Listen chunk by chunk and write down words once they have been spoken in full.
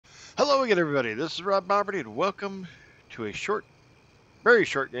Hello again, everybody. This is RobBoberty, and welcome to a very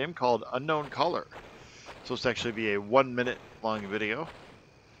short game called Unknown Caller. So it's actually be a 1 minute long video,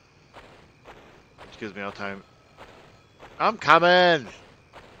 which gives me all time. I'm coming.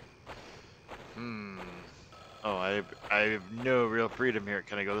 Oh, I have no real freedom here.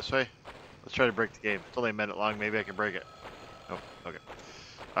 Can I go this way? Let's try to break the game. It's only a minute long. Maybe I can break it. Oh, okay.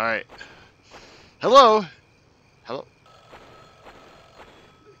 All right. Hello. Hello.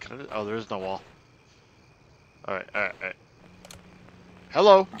 Can I? Oh, there is no wall. All right. All right. All right.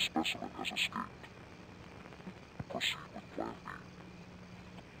 Hello. The specimen has escaped. Proceed with plan B.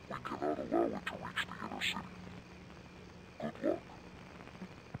 We cannot allow it to reach the inner city. Good luck.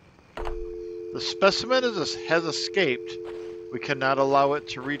 The specimen has escaped. We cannot allow it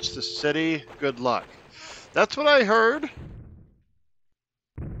to reach the city. Good luck. That's what I heard.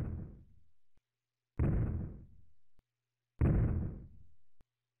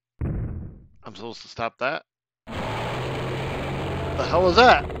 I'm supposed to stop that? What the hell was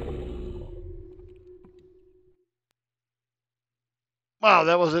that? Wow,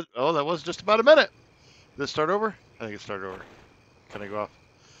 that was it. Oh, that was just about a minute. Did it start over? I think it started over. Can I go off?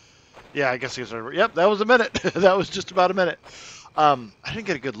 Yeah, I guess I can start over. Yep, that was a minute. That was just about a minute. I didn't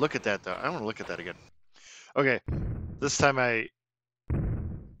get a good look at that, though. I want to look at that again. Okay, this time I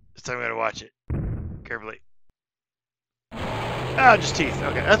gotta watch it carefully. Ah, just teeth.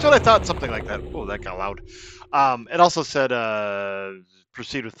 Okay, that's what I thought, something like that. Oh, that got loud. It also said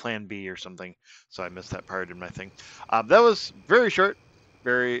proceed with plan B or something, so I missed that part in my thing. That was very short,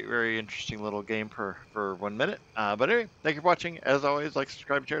 very interesting little game for 1 minute. But anyway, thank you for watching. As always, like,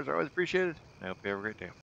 subscribe, shares are always appreciated. I hope you have a great day.